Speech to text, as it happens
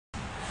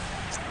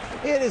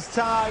It is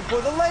time for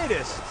the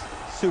latest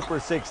Super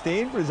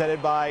 16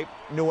 presented by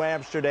New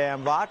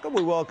Amsterdam Vodka.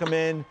 We welcome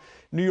in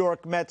New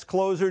York Mets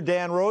closer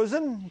Dan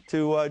Rosen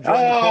to join the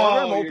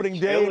program. Opening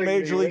day in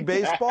Major League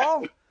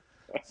Baseball.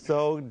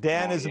 So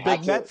Dan is a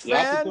big Mets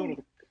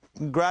fan.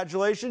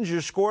 Congratulations, you're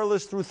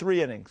scoreless through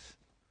 3 innings.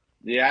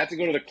 Yeah, I have to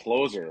go to the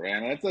closer,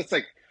 man. It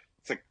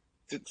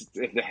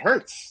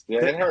hurts.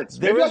 It hurts.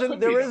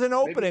 There is an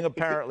opening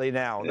apparently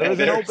now. There is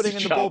an opening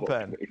in the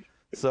bullpen.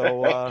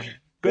 So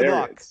good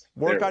luck.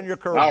 Work on your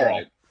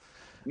curveball.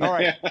 All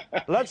right.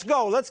 Let's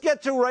go. Let's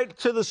get right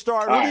to the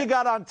start. Who do you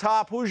got on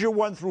top? Who's your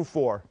 1 through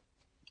 4?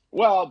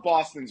 Well,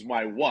 Boston's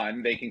my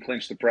 1. They can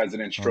clinch the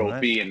President's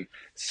Trophy and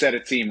set a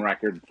team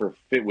record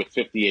with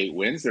 58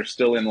 wins. They're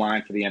still in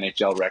line for the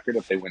NHL record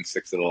if they win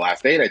 6 of the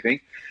last 8, I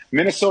think.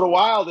 Minnesota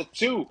Wild at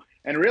 2.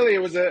 And really,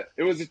 it was a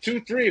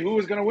 2-3. Who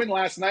was going to win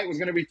last night was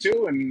going to be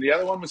 2, and the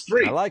other one was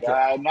 3. I like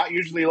it. Not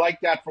usually like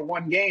that for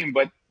one game,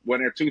 but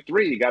when they're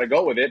 2-3, you got to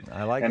go with it.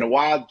 I like it. And the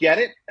Wild get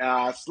it.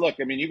 Look,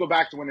 I mean, you go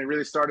back to when they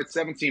really started,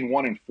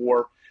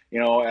 17-1-4. You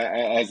know,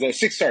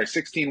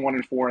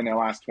 16-1-4 in their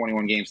last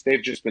 21 games.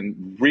 They've just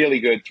been really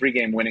good.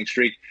 3-game winning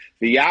streak.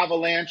 The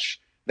Avalanche,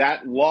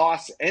 that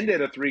loss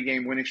ended a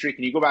 3-game winning streak.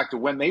 And you go back to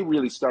when they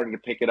really started to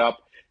pick it up.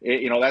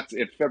 That's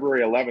at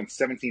February 11th,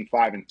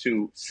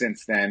 17-5-2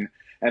 since then.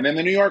 And then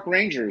the New York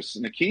Rangers.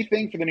 And the key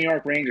thing for the New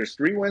York Rangers,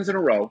 3 wins in a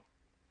row,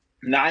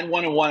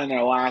 9-1-1 in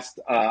their last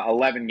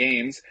 11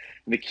 games.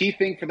 And the key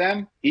thing for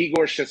them,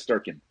 Igor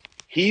Shesterkin.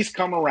 He's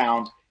come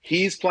around.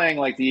 He's playing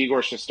like the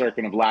Igor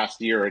Shesterkin of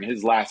last year in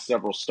his last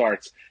several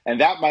starts. And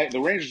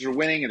the Rangers are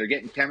winning and they're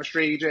getting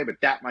chemistry, EJ, but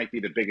that might be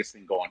the biggest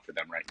thing going for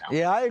them right now.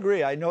 Yeah, I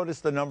agree. I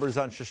noticed the numbers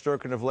on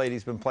Shesterkin of late.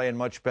 He's been playing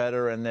much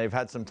better, and they've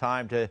had some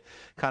time to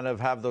kind of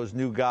have those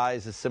new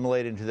guys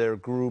assimilate into their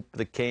group,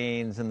 the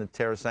Canes and the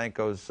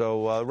Tarasenkos.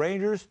 So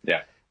Rangers,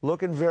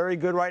 looking very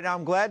good right now.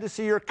 I'm glad to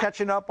see you're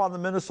catching up on the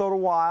Minnesota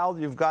Wild.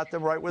 You've got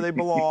them right where they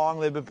belong.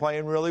 They've been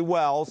playing really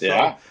well.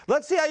 So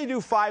let's see how you do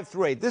 5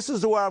 through 8. This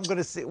is where I'm going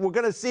to see. We're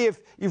going to see if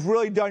you've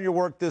really done your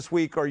work this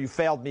week or you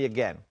failed me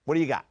again. What do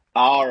you got?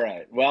 All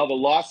right. Well, the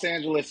Los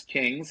Angeles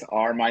Kings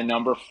are my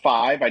number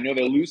 5. I know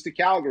they lose to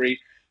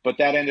Calgary, but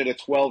that ended a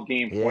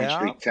 12-game point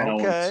streak,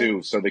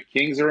 10-0-2. So the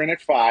Kings are in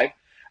at 5.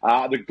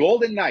 The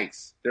Golden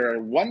Knights, they're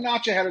 1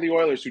 notch ahead of the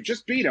Oilers, who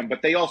just beat them,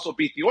 but they also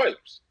beat the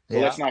Oilers. So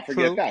let's not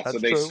forget that. So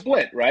they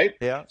split, right?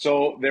 Yeah.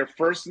 So they're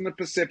first in the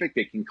Pacific.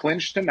 They can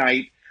clinch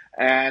tonight.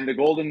 And the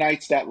Golden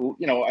Knights, that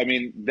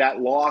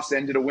loss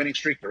ended a winning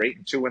streak. They're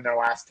 8-2 in their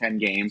last 10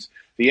 games.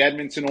 The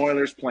Edmonton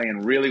Oilers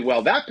playing really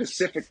well. That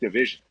Pacific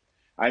Division,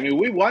 I mean,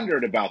 we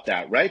wondered about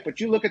that, right? But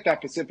you look at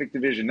that Pacific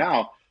Division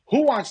now,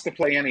 who wants to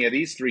play any of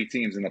these 3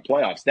 teams in the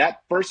playoffs?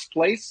 That first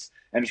place,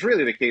 and it's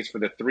really the case for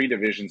the 3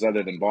 divisions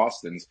other than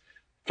Boston's,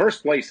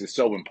 first place is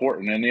so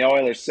important. And the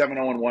Oilers,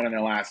 7-0-1 in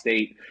their last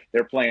 8.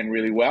 They're playing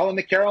really well. And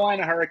the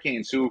Carolina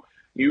Hurricanes, who,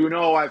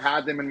 I've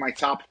had them in my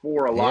top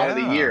 4 a lot of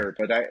the year,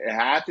 but I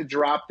had to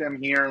drop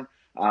them here.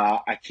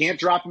 I can't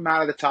drop them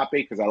out of the top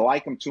 8 because I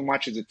like them too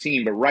much as a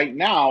team. But right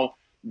now,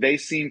 they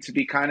seem to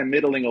be kind of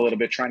middling a little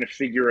bit, trying to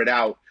figure it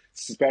out,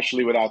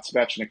 especially without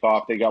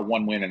Svechnikov. They got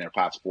 1 win in their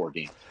past 4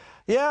 games.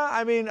 Yeah,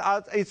 I mean,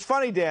 it's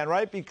funny, Dan,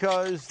 right?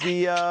 Because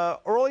the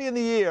early in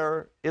the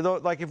year,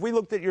 like if we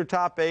looked at your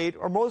top 8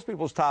 or most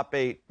people's top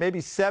 8,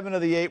 maybe 7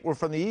 of the 8 were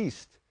from the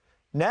East.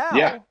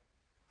 Now,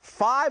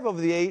 5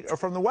 of the 8 are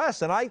from the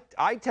West, and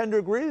I tend to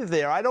agree with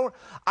there.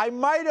 I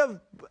might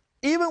have,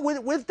 even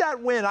with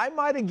that win, I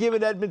might have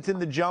given Edmonton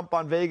the jump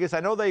on Vegas. I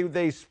know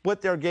they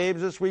split their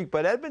games this week,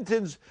 but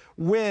Edmonton's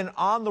win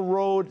on the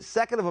road,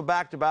 second of a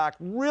back-to-back,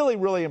 really,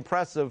 really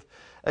impressive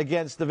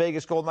against the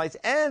Vegas Golden Knights.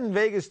 And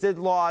Vegas did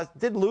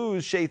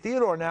lose Shea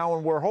Theodore now,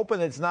 and we're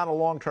hoping it's not a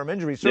long-term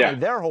injury.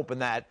 Certainly they're hoping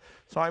that.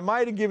 So I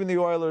might have given the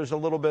Oilers a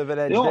little bit of an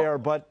edge there,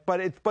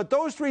 but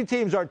those 3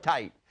 teams are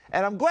tight.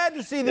 And I'm glad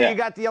to see that you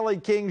got the LA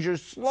Kings. You're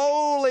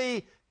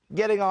slowly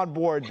getting on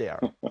board there.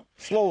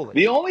 Slowly.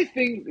 The only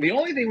thing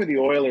with the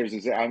Oilers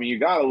is, I mean, you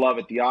got to love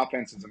it. The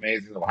offense is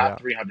amazing. They'll have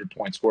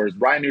 300-point scorers.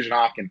 Brian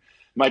Nugent-Hopkins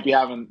might be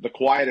having the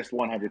quietest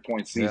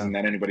 100-point season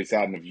that anybody's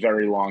had in a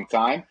very long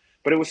time.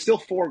 But it was still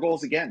 4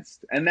 goals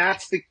against. And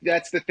that's the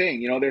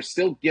thing. They're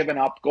still giving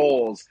up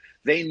goals.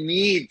 They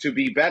need to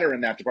be better in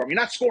that department.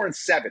 You're not scoring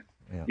 7.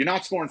 Yeah. You're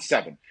not scoring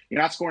 7.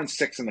 You're not scoring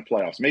 6 in the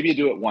playoffs. Maybe you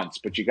do it once,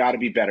 but you got to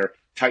be better,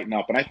 tighten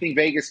up. And I think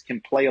Vegas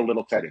can play a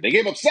little tighter. They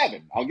gave up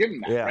 7. I'll give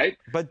them that, right?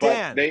 But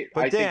I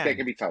think they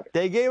can be tighter.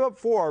 They gave up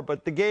 4,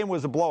 but the game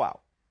was a blowout.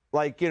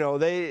 Like,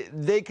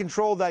 they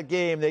controlled that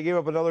game. They gave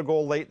up another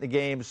goal late in the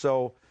game.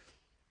 So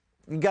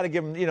you got to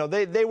give them,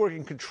 they were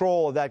in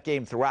control of that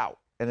game throughout.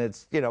 And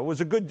it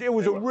was a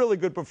really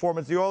good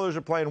performance. The Oilers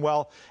are playing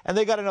well, and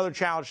they got another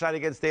challenge tonight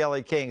against the LA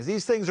Kings.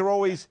 These things are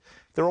always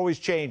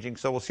changing,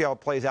 so we'll see how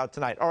it plays out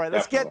tonight. All right,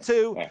 let's get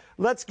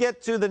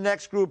to the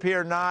next group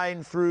here,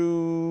 9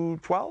 through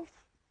 12.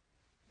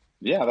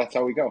 Yeah, that's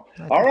how we go.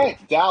 All right,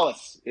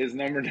 Dallas is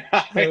number 9.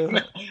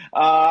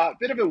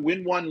 Bit of a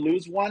win one,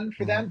 lose one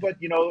for them, but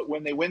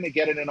when they win, they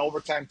get it in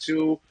overtime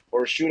too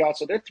or a shootout.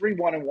 So they're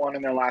 3-1-1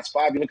 in their last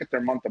 5. You look at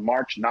their month of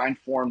March,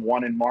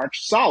 9-4-1 in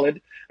March,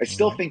 solid. I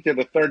still think they're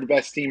the third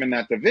best team in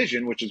that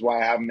division, which is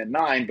why I have them at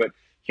 9. But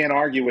can't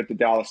argue with the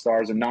Dallas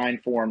Stars. A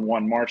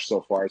 9-4-1 March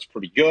so far is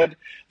pretty good.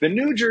 The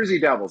New Jersey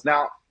Devils.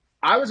 Now,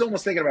 I was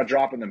almost thinking about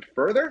dropping them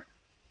further,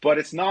 but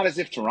it's not as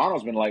if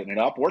Toronto's been lighting it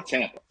up or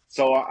Tampa.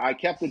 So I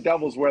kept the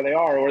Devils where they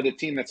are, or the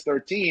team that's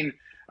 13.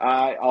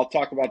 I'll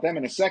talk about them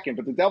in a second.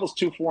 But the Devils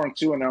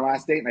 2-4-2 in their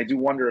last 8, and I do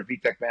wonder if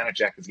Vitek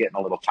Vanacek is getting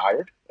a little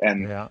tired,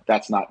 and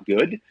that's not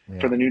good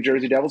for the New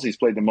Jersey Devils. He's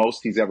played the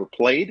most he's ever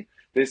played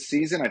this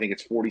season. I think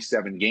it's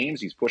 47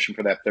 games. He's pushing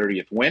for that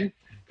 30th win.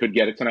 Could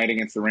get it tonight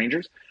against the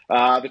Rangers.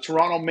 The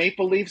Toronto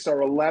Maple Leafs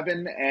are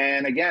 11,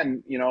 and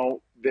again,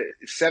 the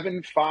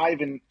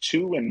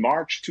 7-5-2 in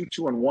March,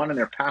 2-2-1 in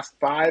their past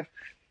 5.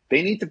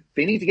 They need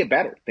to get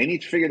better. They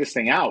need to figure this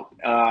thing out.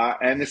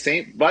 And the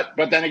same, but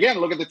then again,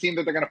 look at the team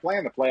that they're going to play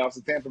in the playoffs,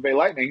 the Tampa Bay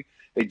Lightning.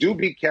 They do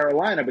beat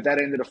Carolina, but that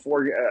ended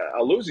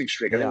a losing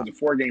streak. I think it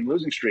was a 4-game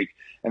losing streak,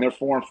 and they're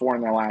 4-4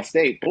 in their last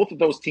 8. Both of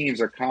those teams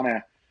are kind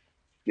of.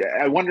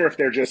 I wonder if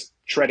they're just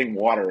treading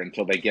water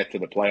until they get to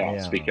the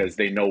playoffs because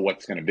they know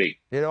what's going to be.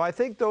 I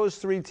think those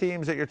 3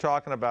 teams that you're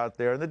talking about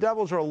there, and the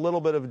Devils are a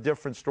little bit of a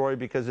different story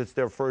because it's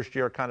their first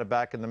year kind of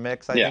back in the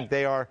mix. I think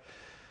they are.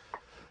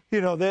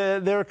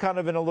 They're kind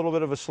of in a little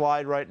bit of a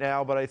slide right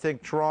now, but I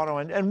think Toronto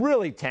and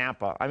really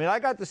Tampa. I mean, I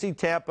got to see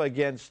Tampa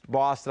against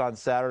Boston on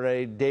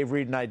Saturday. Dave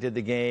Reed and I did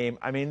the game.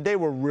 I mean, they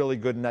were really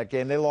good in that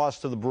game. They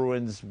lost to the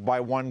Bruins by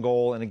 1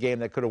 goal in a game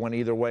that could have went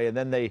either way, and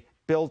then they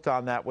built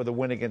on that with a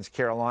win against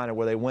Carolina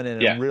where they went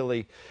in and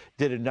really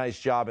did a nice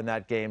job in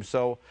that game.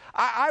 So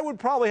I would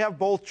probably have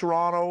both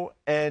Toronto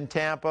and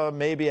Tampa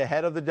maybe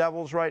ahead of the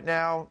Devils right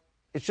now.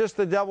 It's just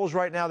the Devils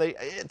right now.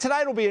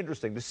 Tonight will be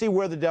interesting to see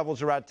where the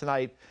Devils are at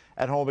tonight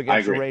at home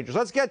against the Rangers.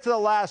 Let's get to the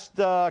last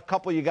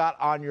couple you got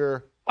on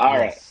your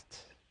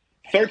list.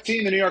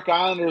 13, the New York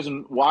Islanders,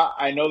 and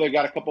I know they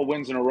got a couple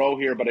wins in a row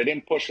here, but I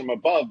didn't push them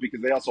above because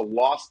they also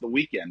lost the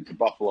weekend to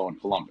Buffalo and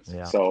Columbus.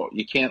 Yeah. So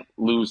you can't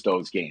lose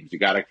those games. You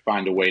got to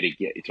find a way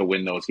to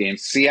win those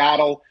games.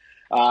 Seattle,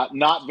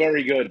 not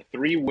very good.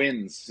 3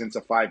 wins since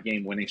a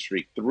 5-game winning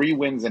streak. 3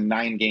 wins in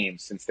 9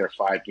 games since their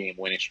 5-game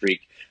winning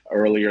streak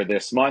earlier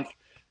this month.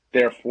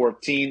 They're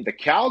 14. The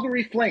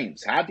Calgary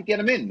Flames had to get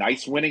them in.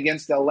 Nice win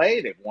against LA.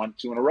 They've won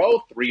 2 in a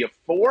row, 3 of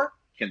 4.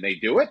 Can they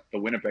do it? The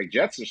Winnipeg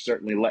Jets are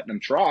certainly letting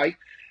them try.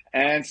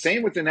 And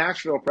same with the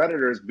Nashville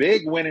Predators.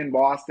 Big win in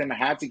Boston.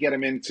 Had to get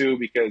them in too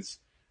because,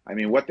 I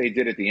mean, what they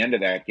did at the end of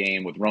that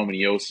game with Roman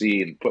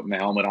Josi and putting the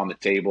helmet on the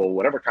table,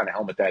 whatever kind of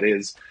helmet that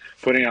is,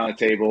 putting it on the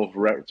table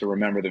to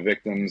remember the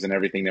victims and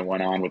everything that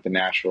went on with the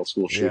Nashville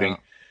school shooting.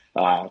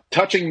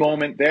 Touching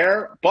moment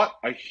there, but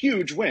a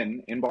huge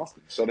win in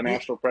Boston. So the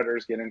Nashville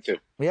Predators get into.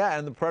 Yeah,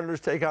 and the Predators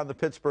take on the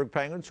Pittsburgh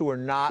Penguins, who are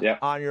not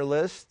on your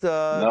list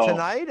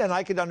tonight, and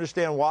I could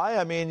understand why.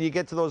 I mean, you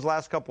get to those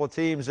last couple of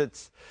teams,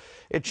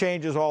 it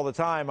changes all the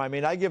time. I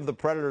mean, I give the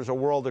Predators a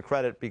world of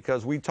credit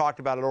because we talked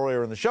about it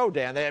earlier in the show,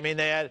 Dan.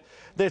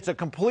 It's a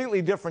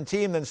completely different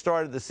team than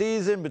started the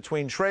season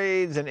between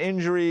trades and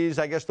injuries.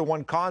 I guess the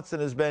one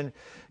constant has been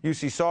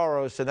UC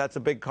Soros, and that's a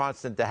big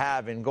constant to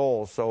have in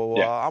goals. So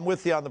I'm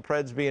with you on the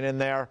Preds being in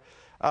there.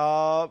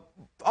 Of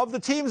the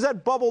teams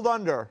that bubbled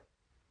under,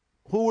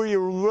 who were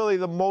you really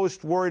the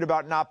most worried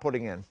about not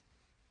putting in?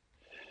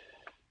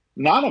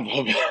 None of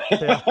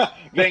them.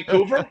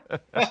 Vancouver?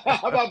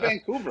 How about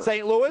Vancouver?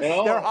 St. Louis?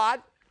 They're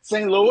hot.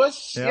 St.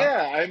 Louis?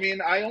 Yeah. I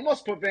mean, I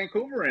almost put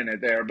Vancouver in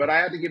it there, but I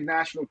had to give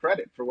Nashville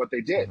credit for what they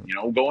did.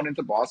 Going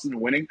into Boston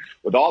and winning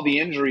with all the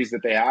injuries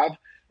that they have,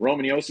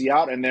 Roman Josi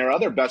out, and their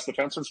other best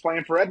defenseman's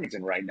playing for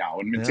Edmonton right now,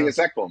 and Matthias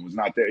Ekholm was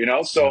not there,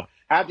 So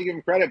I have to give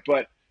them credit,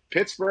 but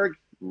Pittsburgh,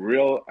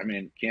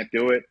 can't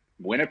do it.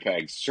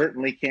 Winnipeg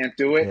certainly can't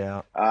do it.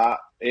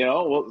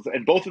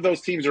 And both of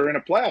those teams are in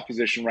a playoff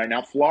position right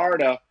now.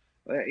 Florida,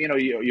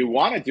 you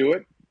want to do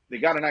it. They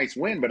got a nice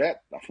win, but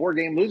at a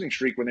 4-game losing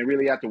streak when they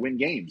really had to win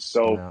games.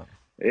 So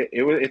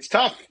it's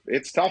tough.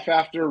 It's tough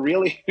after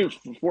really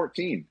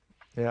 14.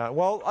 Yeah,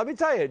 well, let me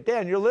tell you,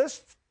 Dan, your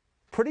list,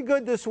 pretty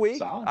good this week.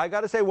 Solid. I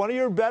got to say, one of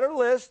your better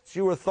lists.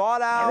 You were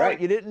thought out. Right.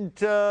 You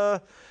didn't,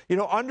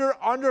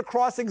 under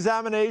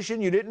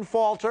cross-examination, you didn't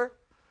falter.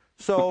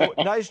 So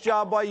nice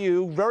job by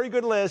you. Very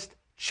good list.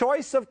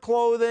 Choice of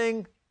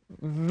clothing,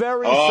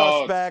 very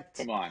suspect.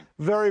 Come on.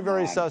 Very,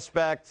 very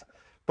suspect.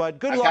 But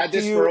good luck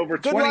to you. For over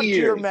 20 good luck years.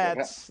 to your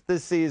Mets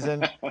this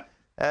season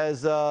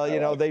as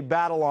they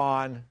battle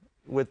on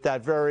with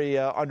that very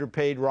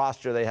underpaid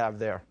roster they have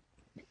there.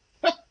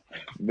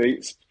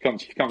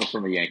 Coming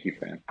from a Yankee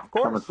fan. Of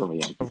course. Coming from a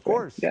Yankee fan. Of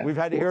course. Yeah, we've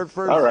had to hear it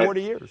for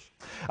 40 years.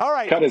 All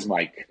right. Cut his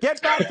mic.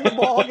 Get back to the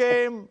ball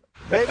game.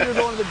 Maybe you're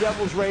going to the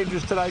Devils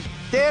Rangers tonight.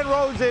 Dan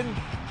Rosen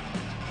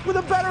with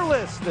a better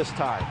list this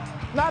time.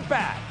 Not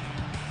bad.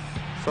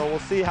 So we'll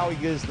see how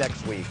he is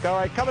next week. All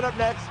right, coming up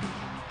next,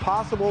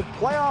 possible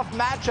playoff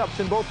matchups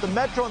in both the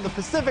Metro and the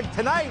Pacific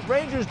tonight.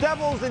 Rangers,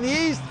 Devils in the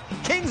East,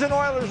 Kings and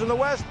Oilers in the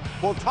West.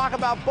 We'll talk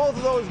about both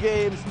of those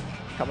games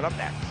coming up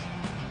next.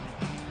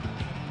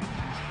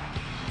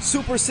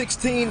 Super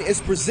 16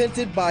 is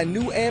presented by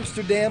New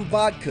Amsterdam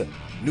Vodka.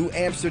 New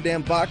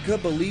Amsterdam Vodka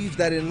believes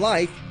that in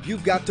life,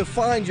 you've got to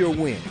find your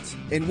wins.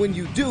 And when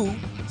you do,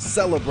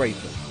 celebrate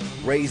them.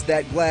 Raise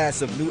that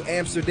glass of New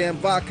Amsterdam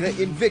Vodka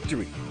in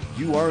victory.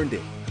 You earned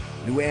it.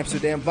 New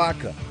Amsterdam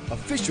Vodka,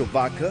 official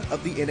vodka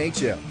of the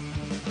NHL.